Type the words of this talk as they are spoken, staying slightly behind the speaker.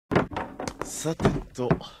さてと、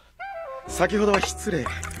先ほどは失礼。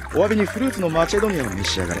お詫びにフルーツのマチェドニアを召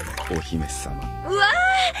し上がれ、お姫様。うわ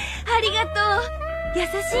あ、ありがとう。優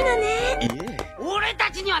しいのね。いえ。俺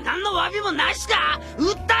たちには何の詫びもなしだ。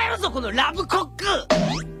訴えるぞこのラブコック。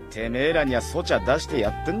てめえらにはそちゃ出してや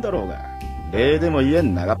ってんだろうが、礼でも言え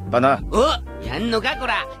ん長っ鼻。お、やんのかこ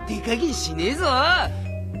ら。手加減しねえぞ。や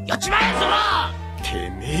っちまえぞ。て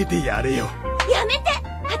めえでやれよ。やめて、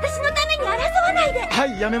私のために争わないで。は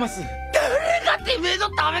い、やめます。誰がてめえの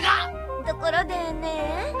ためか。ところで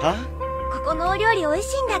ね、は？ここのお料理美味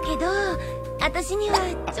しいんだけど、私には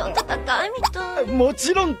ちょっと高いみたい。も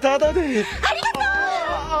ちろんタダで。ありが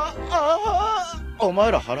とう。お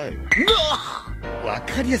前ら払えよ。わ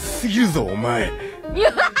かりやすすぎるぞお前。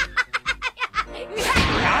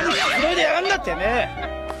何くつろいでやがんだってめ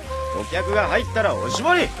え。お客が入ったらおし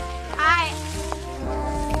ぼり。